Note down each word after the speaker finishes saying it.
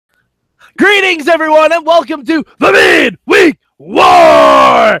Greetings, everyone, and welcome to the Midweek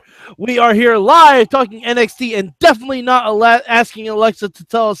War! We are here live talking NXT and definitely not asking Alexa to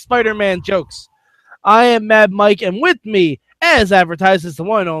tell us Spider-Man jokes. I am Mad Mike, and with me, as advertised, is the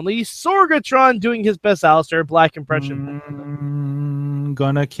one and only Sorgatron doing his best Aleister Black impression.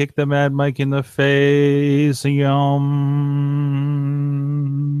 Gonna kick the Mad Mike in the face. Yum.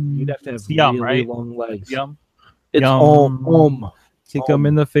 You'd have to have Yum, really right? long legs. Yum. It's Yum. Kick him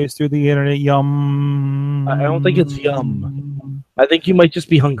in the face through the internet. Yum. I don't think it's yum. I think you might just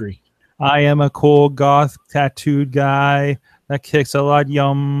be hungry. I am a cool goth tattooed guy that kicks a lot.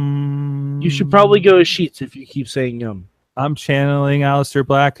 Yum. You should probably go to Sheets if you keep saying yum. I'm channeling Aleister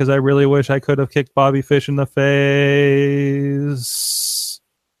Black because I really wish I could have kicked Bobby Fish in the face.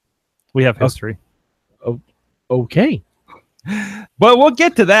 We have history. Okay. But we'll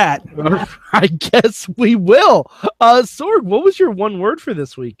get to that. I guess we will. Sorg, what was your one word for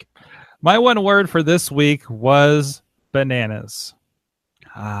this week? My one word for this week was bananas.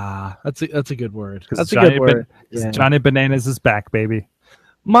 That's a good word. That's Johnny a good word. Johnny Bananas is back, baby.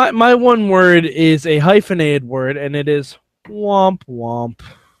 My one word is a hyphenated word, and it is womp womp.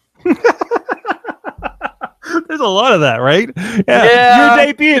 There's a lot of that, right? Yeah. Your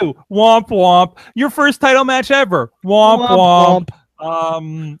debut, womp womp. Your first title match ever, womp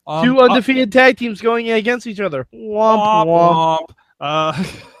womp. Two undefeated tag teams going against each other, womp womp.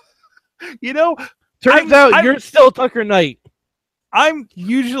 Turns out you're still Tucker Knight. I'm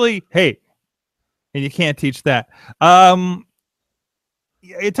usually and you can't teach that.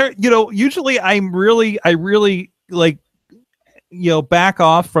 Usually I really like, back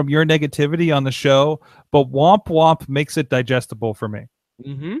off from your negativity on the show, but womp womp makes it digestible for me.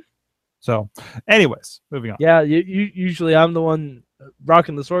 Mm-hmm. So, anyways, moving on. Yeah, usually I'm the one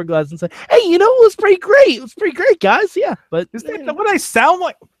rocking the sword glass and say, "Hey, it was pretty great. It was pretty great, guys." Yeah, but is that what I sound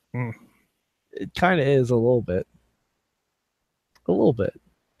like? It kind of is a little bit.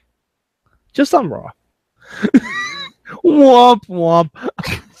 Just on Raw. Womp womp.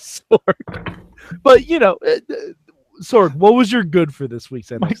 Sorg. But Sorg, what was your good for this week's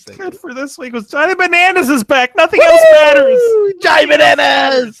NXT? My good for this week was Johnny Bananas is back. Nothing else matters. Johnny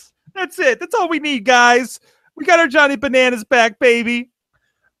Bananas. That's it. That's all we need, guys. We got our Johnny Bananas back, baby.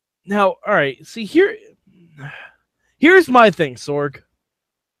 Now, all right. See, here's my thing, Sorg.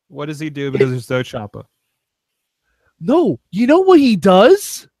 What does he do because there's no Ciampa? No, you know what he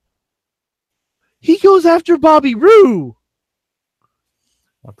does? He goes after Bobby Roode.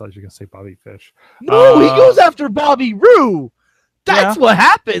 I thought you were going to say Bobby Fish. No, he goes after Bobby Roode. That's what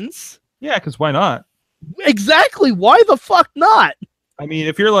happens. Yeah, because why not? Exactly. Why the fuck not? I mean,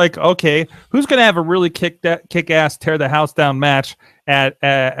 if you're like, okay, who's going to have a really kick-ass, tear the house down match at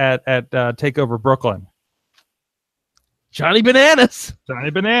Takeover Brooklyn? Johnny Bananas.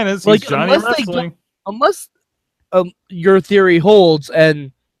 Johnny Bananas. He's Johnny Wrestling. Unless your theory holds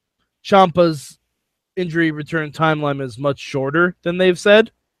and Ciampa's injury return timeline is much shorter than they've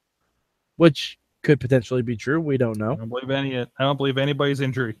said, which could potentially be true. We don't know. I don't believe anybody's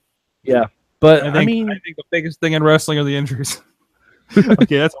injury. Yeah, but I think the biggest thing in wrestling are the injuries.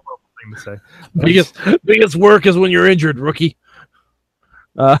 Okay, that's a horrible thing to say. Biggest work is when you're injured, rookie.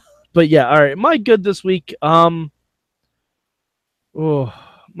 But yeah, all right. My good this week. My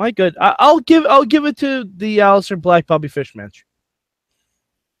good. I'll give it to the Aleister Black Bobby Fish match.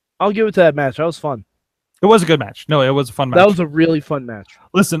 I'll give it to that match. That was fun. It was a good match. No, it was a fun match. That was a really fun match.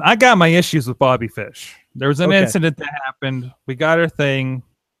 Listen, I got my issues with Bobby Fish. There was an incident that happened. We got our thing,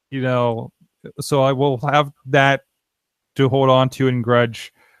 so I will have that to hold on to and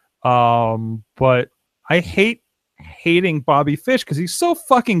grudge. But I hating Bobby Fish because he's so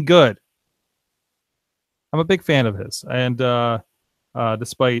fucking good. I'm a big fan of his. And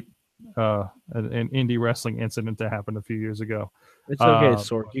despite an indie wrestling incident that happened a few years ago. It's okay,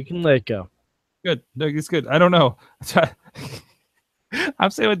 Sorg. You can let it go. Good. No, it's good. I don't know.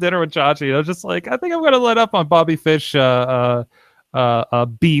 I'm sitting with dinner with Chachi. I was just like, I think I'm going to let up on Bobby Fish beef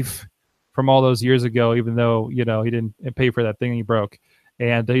from all those years ago, even though, he didn't pay for that thing he broke.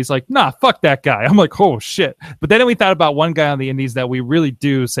 And he's like, nah, fuck that guy. I'm like, oh, shit. But then we thought about one guy on the indies that we really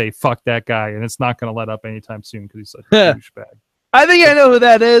do say, fuck that guy. And it's not going to let up anytime soon because he's such a douchebag. I think I know who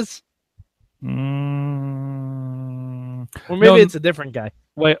that is. Or maybe it's a different guy.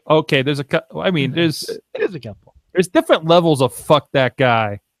 Wait, okay. There's a couple. There's a couple. There's different levels of fuck that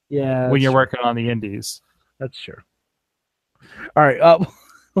guy. Yeah, when you're working on the indies. That's true. All right.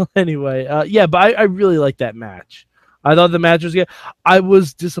 Well, anyway, but I really like that match. I thought the match was good. I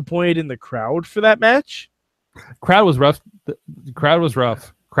was disappointed in the crowd for that match. Crowd was rough. The crowd was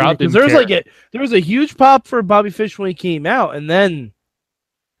rough. Crowd didn't there was care. there was a huge pop for Bobby Fish when he came out, and then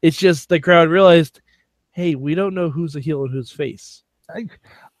It's just the crowd realized, hey, we don't know who's a heel and who's face. I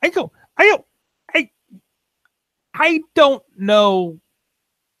don't know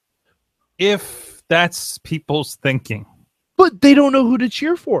if that's people's thinking. But they don't know who to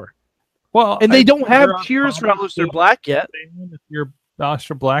cheer for. Well, and they don't have cheers for Aleister Black yet. If you're an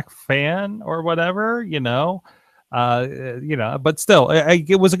Aleister Black fan or whatever, but still,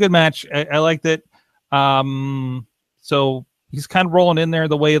 it was a good match. I liked it. So he's kind of rolling in there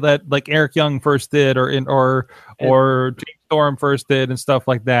the way that like Eric Young first did, or James Storm first did, and stuff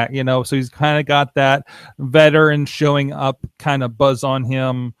like that. So he's kind of got that veteran showing up kind of buzz on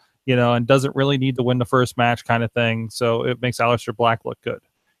him, and doesn't really need to win the first match kind of thing. So it makes Aleister Black look good.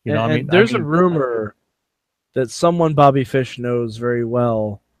 There's a rumor that someone Bobby Fish knows very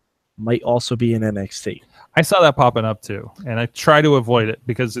well might also be in NXT. I saw that popping up too, and I try to avoid it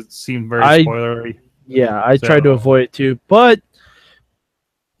because it seemed very spoilery. Yeah, I tried to avoid it too, but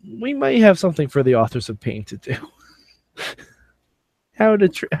we might have something for the authors of Pain to do. How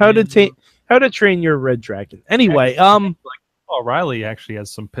to train your Red Dragon. Anyway, O'Reilly actually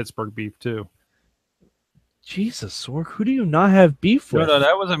has some Pittsburgh beef too. Jesus, Sorg, who do you not have beef with? No,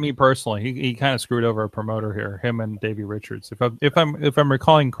 that wasn't me personally. He kind of screwed over a promoter here, him and Davey Richards, if I'm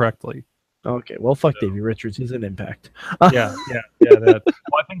recalling correctly. Okay, well, fuck Davey Richards. He's an Impact. Yeah. Well,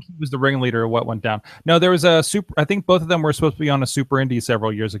 I think he was the ringleader of what went down. No, there was a super. I think both of them were supposed to be on a Super Indie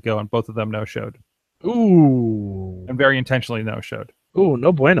several years ago, and both of them no-showed. Ooh. And very intentionally no-showed. Ooh,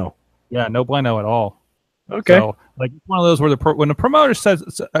 no bueno. Yeah, no bueno at all. Okay. So, like, it's one of those where when the promoter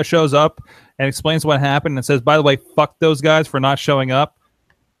shows up and explains what happened and says, by the way, fuck those guys for not showing up.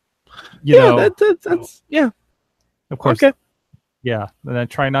 That's yeah. Of course. Okay. Yeah. And I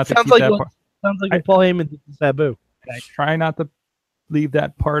try not to keep that part. Sounds like Paul Heyman did the Sabu. I try not to leave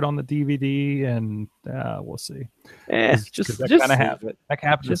that part on the DVD, and we'll see. Just kind of have it. That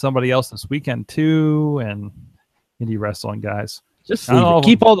happened to somebody else this weekend too, and indie wrestling guys. Just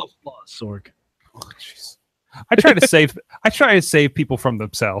keep all the flaws, Sorg. Oh, jeez. I try to save people from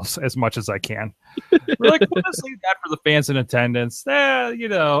themselves as much as I can. We're like, we'll just leave that for the fans in attendance.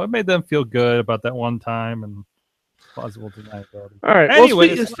 It made them feel good about that one time and plausible deniability. All right.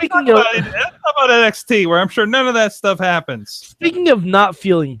 Anyway, speaking about NXT, where I'm sure none of that stuff happens. Speaking of not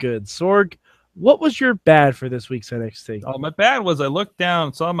feeling good, Sorg, what was your bad for this week's NXT? Oh, my bad was I looked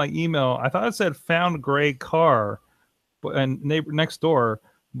down, saw my email. I thought it said found gray car, and neighbor next door.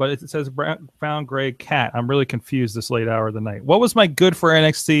 But it says found gray cat. I'm really confused this late hour of the night. What was my good for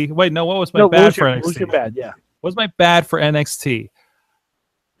NXT? Wait, no, what was my bad for NXT? What was your bad? Yeah. What was my bad for NXT?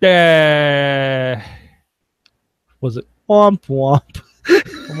 Was it womp womp?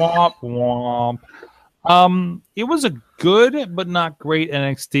 Womp womp. It was a good but not great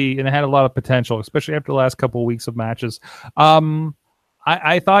NXT, and it had a lot of potential, especially after the last couple of weeks of matches.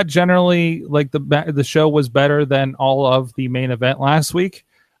 I thought generally like the show was better than all of the main event last week.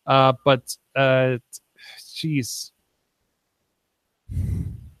 But geez.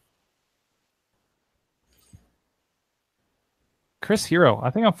 Chris Hero. I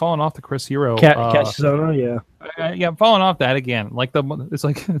think I'm falling off the Chris Hero. Cassiano, yeah. Yeah, I'm falling off that again. Like it's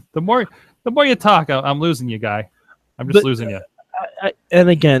like the more you talk, I'm losing you, guy. I'm just losing you. And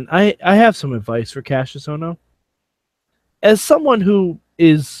again, I have some advice for Cassius Ohno. As someone who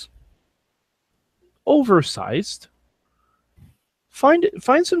is oversized, find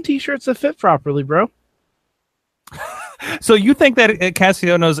some t-shirts that fit properly, bro. So you think that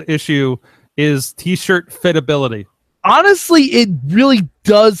Cassiano's issue is t-shirt fitability? Honestly, it really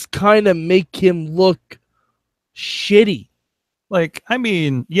does kind of make him look shitty. Like, I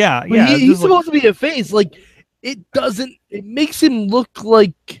mean, yeah. He's supposed to be a face. Like, it makes him look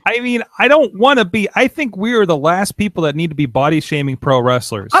like... I mean, I don't want to be... I think we are the last people that need to be body-shaming pro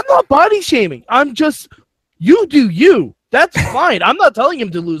wrestlers. I'm not body-shaming. I'm just... You do you. That's fine. I'm not telling him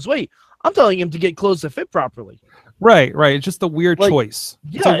to lose weight. I'm telling him to get clothes that fit properly. Right. It's just a weird choice.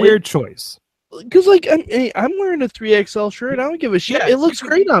 It's a weird choice. Because, like, I'm wearing a 3XL shirt. I don't give a shit. Yeah, it looks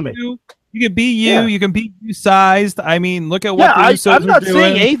great on me. You can be you. Yeah. You can be you sized. I mean, look at what I'm not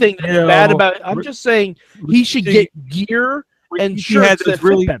saying anything that's bad about it. I'm just saying he should get gear and shirts that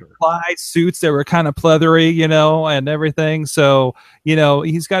really fit better. Fly suits that were kind of pleathery, and everything. So,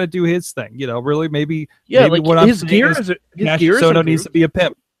 he's got to do his thing. Really, maybe. Yeah, maybe like what his gear needs to be a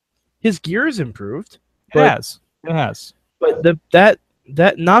pimp. His gear is improved. It has. But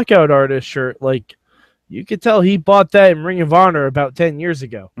that knockout artist shirt, like, you could tell he bought that in Ring of Honor about 10 years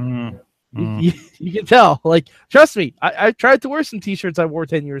ago. You can tell. Like, trust me, I tried to wear some t-shirts I wore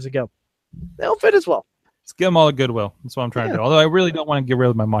 10 years ago. They don't fit as well. Let's give them all a goodwill. That's what I'm trying to do. Although I really don't want to get rid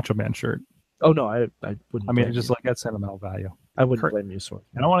of my Macho Man shirt. Oh no, I wouldn't. I mean, it's just like got sentimental value. I wouldn't blame you, Sorg.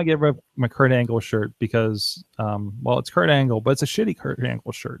 I don't want to get rid of my Kurt Angle shirt because, well, it's Kurt Angle, but it's a shitty Kurt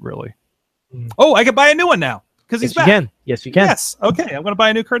Angle shirt, really. Oh, I can buy a new one now because he's back. Yes, you can. Yes. Okay, I'm going to buy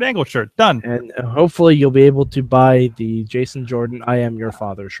a new Kurt Angle shirt. Done. And hopefully you'll be able to buy the Jason Jordan "I Am Your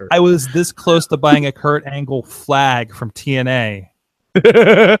Father" shirt. I was this close to buying a Kurt Angle flag from TNA.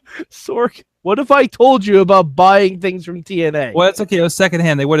 Sorg, what if I told you about buying things from TNA? Well, it's okay. It was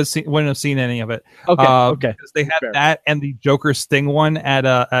secondhand. They wouldn't have seen any of it. Okay. Because they had that and the Joker Sting one at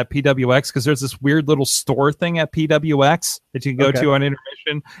PWX. Because there's this weird little store thing at PWX that you can go to on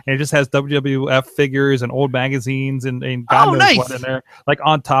intermission, and it just has WWF figures and old magazines and God knows what in there, like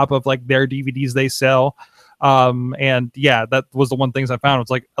on top of like their DVDs they sell. And yeah, that was the one things I found. It's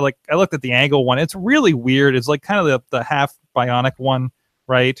like I looked at the Angle one. It's really weird. It's like kind of the half bionic one,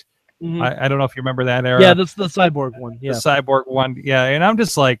 right? Mm-hmm. I don't know if you remember that era. Yeah, that's the cyborg one. Yeah, the cyborg one. Yeah, and I'm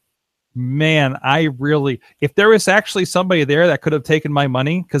just like, man, if there was actually somebody there that could have taken my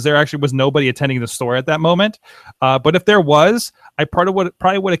money, because there actually was nobody attending the store at that moment. But if there was, I probably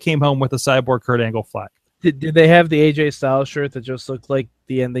would have came home with a cyborg Kurt Angle flag. Did they have the AJ Styles shirt that just looked like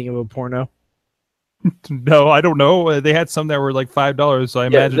the ending of a porno? No, I don't know. They had some that were like $5, so I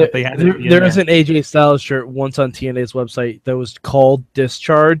imagine if they had it. There is an AJ Styles shirt once on TNA's website that was called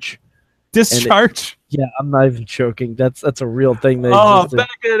Discharge. Discharge? Yeah, I'm not even joking. That's a real thing. Back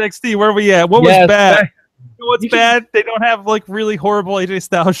at NXT, where are we at? What was bad? What's bad? They don't have like really horrible AJ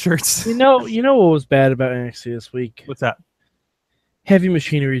Styles shirts. You know what was bad about NXT this week? What's that? Heavy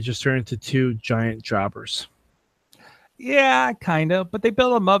Machinery just turned into two giant jobbers. Yeah, kind of, but they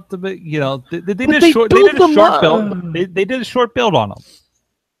built them up to be, they did a short build. They did a short build on them to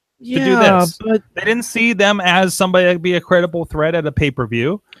do this. But they didn't see them as somebody that could be a credible threat at a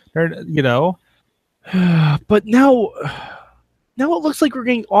pay-per-view, But now it looks like we're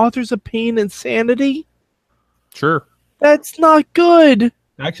getting Authors of Pain and Sanity. Sure. That's not good.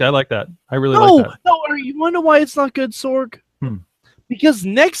 Actually, I like that. I really like that. No, you want to know why it's not good, Sorg? Because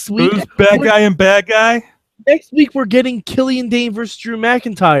next week... Who's bad guy and bad guy? Next week, we're getting Killian Dane versus Drew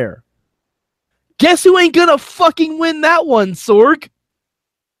McIntyre. Guess who ain't gonna fucking win that one, Sorg?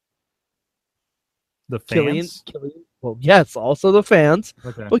 The fans? Well, yes, also the fans.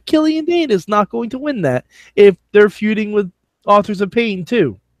 Okay. But Killian Dane is not going to win that if they're feuding with Authors of Pain,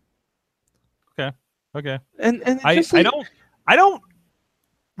 too. Okay. And I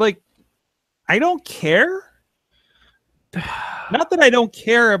don't care. Not that I don't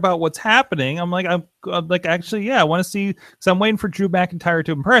care about what's happening. I'm like, actually, yeah, I want to see, because I'm waiting for Drew McIntyre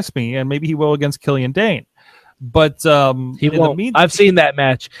to impress me, and maybe he will against Killian Dane. But he won't. I've seen that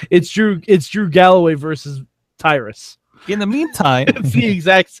match. It's Drew Galloway versus Tyrus. In the meantime, it's the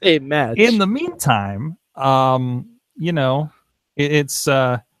exact same match. In the meantime, it's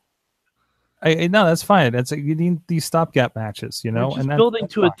no, that's fine. You need these stopgap matches, We're just building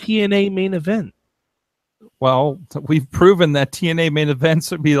to a TNA main event. Well, we've proven that TNA main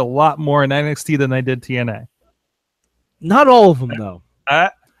events would be a lot more in NXT than they did TNA. Not all of them, though.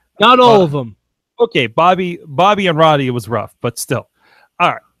 Not all of them. Okay, Bobby and Roddy, it was rough, but still.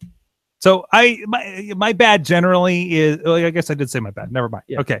 All right. So my bad generally is. Well, I guess I did say my bad. Never mind.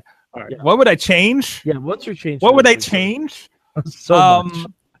 Yeah. Okay. All right. Yeah. What would I change? Yeah. What's your change? What would I change? So much.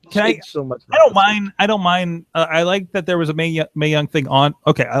 So much. I don't mind. I like that there was a Mae Young thing on.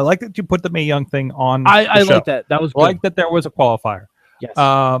 Okay, I like that you put the Mae Young thing on. I like that. That was good. I like that there was a qualifier. Yes.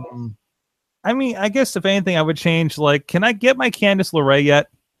 I mean, I guess if anything, I would change. Like, can I get my Candice LeRae yet?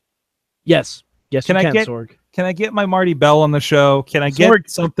 Yes. Yes. Can I get my Marty Bell on the show? Can I get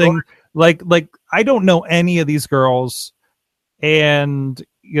something like I don't know any of these girls, and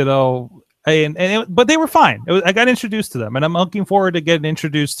but they were fine. I got introduced to them, and I'm looking forward to getting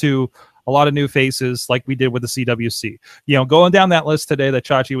introduced to a lot of new faces like we did with the CWC. Going down that list today that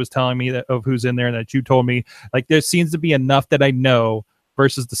Chachi was telling me of who's in there, and that you told me, like, there seems to be enough that I know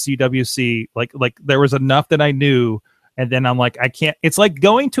versus the CWC. Like there was enough that I knew, and then I'm like, I can't. It's like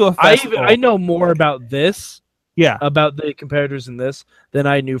going to a festival. I know more about this. Yeah, about the competitors in this than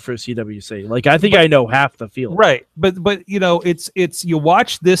I knew for CWC. Like, I think I know half the field. Right, but it's you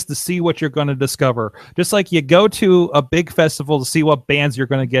watch this to see what you're going to discover. Just like you go to a big festival to see what bands you're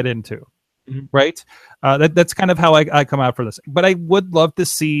going to get into. Mm-hmm. Right, that's kind of how I come out for this. But I would love to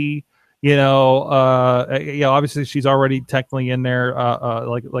see, obviously she's already technically in there,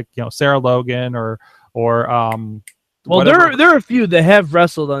 like Sarah Logan or well, there are a few that have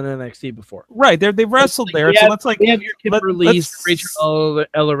wrestled on NXT before. Right, they've wrestled there. So let's we have your Kimberly's, Rachel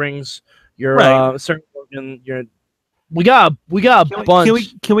Ellerings, your Sarah Logan, we got a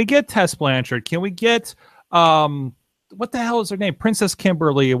bunch. Can we get Tess Blanchard? Can we get what the hell is her name? Princess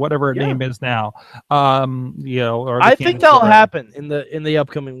Kimberly, whatever her name is now. Or I think that'll happen in the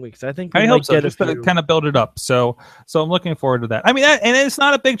upcoming weeks. I think I hope so. Just to kind of build it up. So I'm looking forward to that. I mean, and it's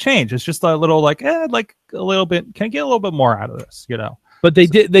not a big change. It's just a little like a little bit. Can I get a little bit more out of this? But they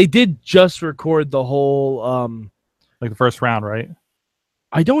did just record the whole like the first round, right?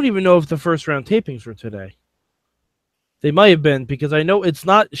 I don't even know if the first round tapings were today. They might have been, because I know it's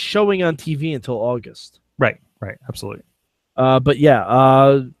not showing on TV until August. Right, absolutely. But yeah,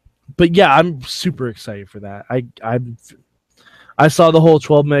 I'm super excited for that. I saw the whole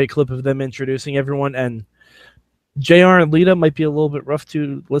 12-minute clip of them introducing everyone, and JR and Lita might be a little bit rough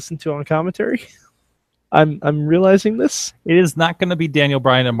to listen to on commentary. I'm realizing this. It is not going to be Daniel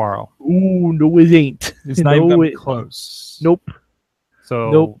Bryan tomorrow. Ooh, no, it ain't. It's not even close. Nope.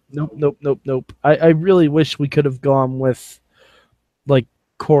 So nope. I really wish we could have gone with like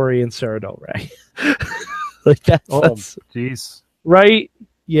Corey and Sarah Del Rey. Like that's jeez. Right?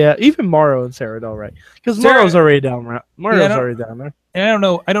 Yeah, even Morrow and Sarah Del Rey, because Morrow's already down. Morrow's already down there. And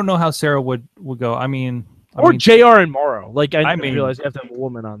I don't know how Sarah would go. I mean, JR and Morrow. Like I realize you have to have a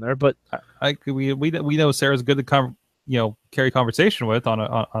woman on there, but we know Sarah's good to carry conversation with on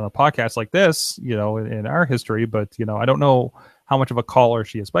a podcast like this, in our history. But I don't know how much of a caller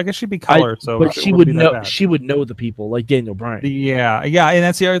she is, but I guess she'd be caller. But she would know. She would know the people like Daniel Bryan. Yeah, and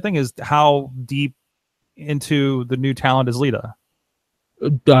that's the other thing is how deep into the new talent is Lita.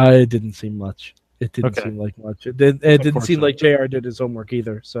 It didn't seem much. It didn't seem like much. It didn't seem like JR did his homework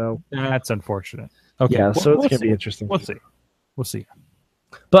either. So that's unfortunate. Okay, yeah, so it's gonna be interesting. We'll see.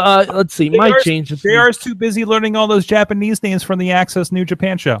 But let's see. My change. JR's too busy learning all those Japanese names from the Access New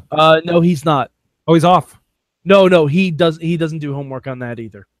Japan show. No, he's not. Oh, he's off. No, he doesn't do homework on that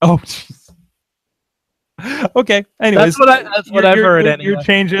either. Oh, jeez. Okay. Anyways, that's what I've heard. Anyway. Your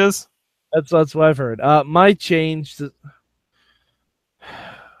changes. That's what I've heard. My change.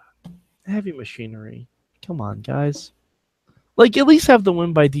 Heavy Machinery. Come on, guys. Like, at least have the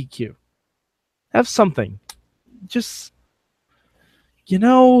win by DQ. Have something. Just, I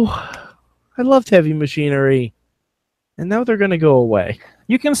loved Heavy Machinery, and now they're going to go away.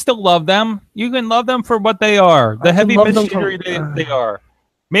 You can still love them. You can love them for what they are. The Heavy Machinery they are.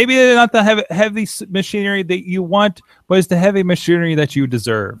 Maybe they're not the heavy machinery that you want, but it's the heavy machinery that you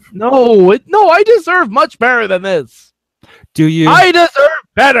deserve. No, I deserve much better than this. Do you? I deserve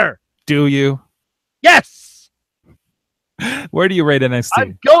better. Do you? Yes. Where do you rate NXT?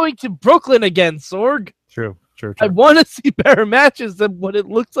 I'm going to Brooklyn again, Sorg. True. I want to see better matches than what it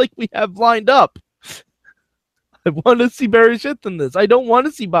looks like we have lined up. I want to see better shit than this. I don't want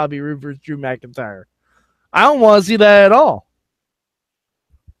to see Bobby Roode versus Drew McIntyre. I don't want to see that at all.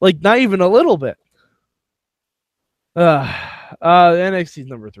 Like, not even a little bit. NXT's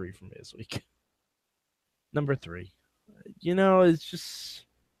number 3 for me this week. Number 3. It's just...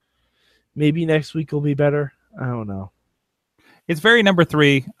 Maybe next week will be better. I don't know. It's very number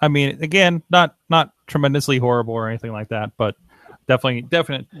 3. I mean, again, not tremendously horrible or anything like that, but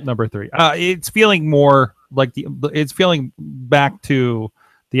definite number 3. It's feeling more like it's feeling back to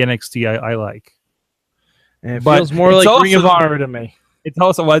the NXT I like. And it feels more like Ring of Honor to me. It's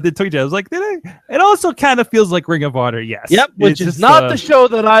also what I did tweet you. I was like, it also kind of feels like Ring of Honor, yes. Yep, which is not the show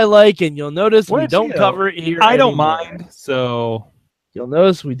that I like, and you'll notice we don't cover it here. I don't mind, so you'll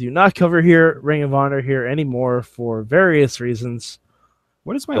notice we do not cover here Ring of Honor here anymore for various reasons.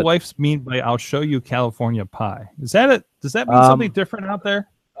 What does my wife mean by "I'll show you California pie"? Does that mean something different out there?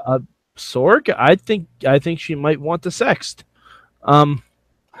 Sorg, I think she might want to sext.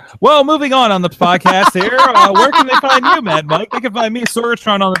 Well, moving on the podcast here. Where can they find you, Mad Mike? They can find me,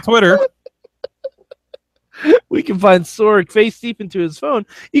 Sorgatron, on the Twitter. We can find Sorg face deep into his phone.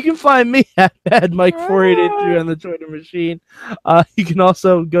 You can find me at Mad Mike 4883 on the Twitter machine. You can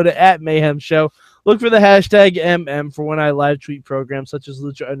also go to @Mayhem Show. Look for the hashtag MM for when I live tweet programs such as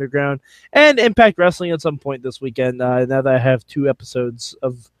Lucha Underground and Impact Wrestling at some point this weekend. Now that I have 2 episodes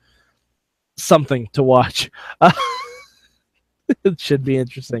of something to watch. It should be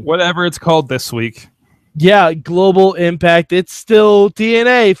interesting. Whatever it's called this week. Yeah, Global Impact. It's still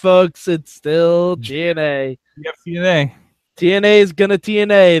TNA, folks. It's still TNA. Yep, TNA. TNA is going to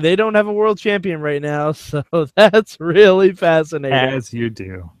TNA. They don't have a world champion right now, so that's really fascinating. As you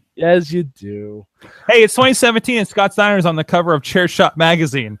do. As you do. Hey, it's 2017 and Scott Steiner's on the cover of Chair Shot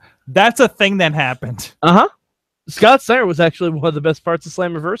magazine. That's a thing that happened. Uh-huh. Scott Steiner was actually one of the best parts of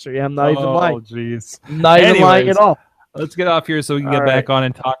Slammiversary. I'm not even lying. Oh, jeez. Not even lying at all. Let's get off here so we can get back on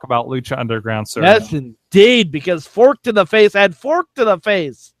and talk about Lucha Underground. Sir. Yes, indeed, because Fork to the Face had Fork to the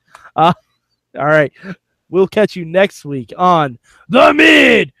Face. All right. We'll catch you next week on The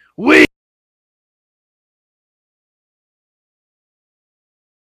Midweek